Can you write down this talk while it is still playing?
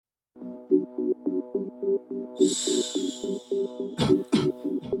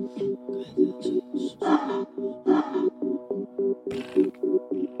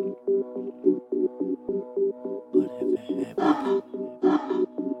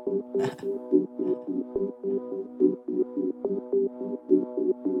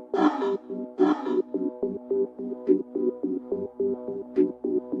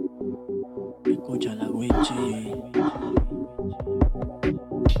Escucha la Wichi.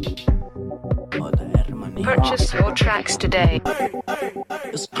 JrBeatz. Purchase your tracks today.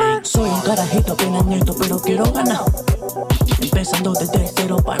 Soy un carajito pequeñito pero quiero ganar. Empezando desde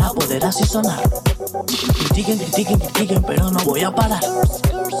cero para poder así sonar. Critiquen, critiquen, critiquen, pero no voy a parar.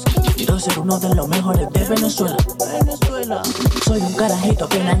 Quiero ser uno de los mejores de Venezuela. Soy un carajito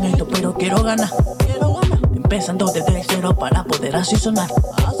pequeñito pero quiero ganar. Empezando desde cero para poder así sonar.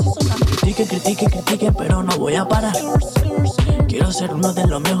 Critiquen, critiquen, critiquen, pero no voy a parar. Quiero ser uno de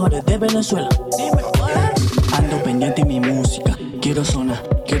los mejores de Venezuela. Ando pendiente en mi música. Quiero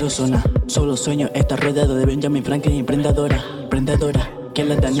sonar, solo sueño estar rodeado de Benjamin Franklin, emprendedora, que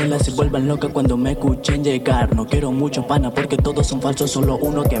las Danielas se vuelvan locas cuando me escuchen llegar. No quiero mucho pana porque todos son falsos, solo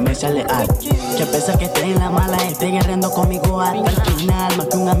uno que me sea leal. Que a pesar que esté en la mala, esté guerreando conmigo hasta el final. Más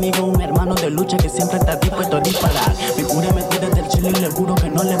que un amigo, un hermano de lucha que siempre está dispuesto a disparar. Mi cura me desde el cielo y le juro que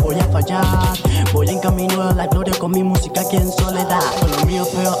no le voy a fallar. Voy en camino a la gloria con mi música aquí en soledad. Con lo mío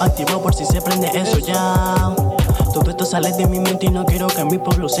feo activo por si se prende eso ya. Todo esto sale de mi mente y no quiero que mi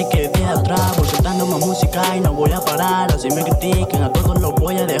pueblo se quede atrás. Voy soltando más música y no voy a parar. Así me critiquen, a todos los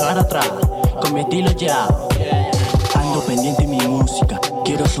voy a dejar atrás. Con mi estilo ya. Ando pendiente en mi música.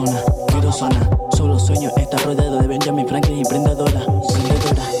 Quiero sonar, solo sueño estar rodeado de Benjamin Franklin, emprendedora,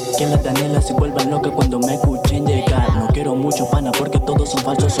 que las Danielas se vuelvan locas cuando me escuchen llegar. No quiero mucho pana porque todos son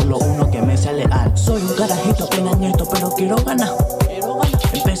falsos, solo uno que me sea leal. Soy un carajito pequeñito pero quiero ganar.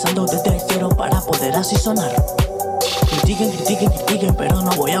 Empezando desde cero para poder así sonar. Critiquen, critiquen, critiquen, pero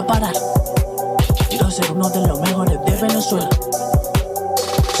no voy a parar. Quiero ser uno de los mejores de Venezuela.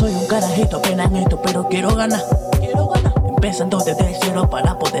 Soy un carajito pequeñito, pero quiero ganar. Empezando desde cero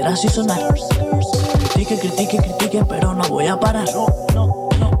para poder así sonar. Critiquen, critiquen, critiquen, pero no voy a parar.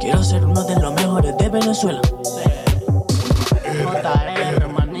 Quiero ser uno de los mejores de Venezuela. JrBeatz,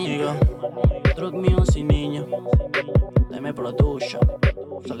 Drug Music, niño. Deme Production,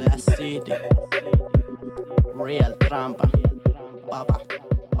 Soledad City. Real trampa,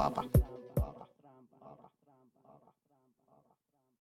 papa.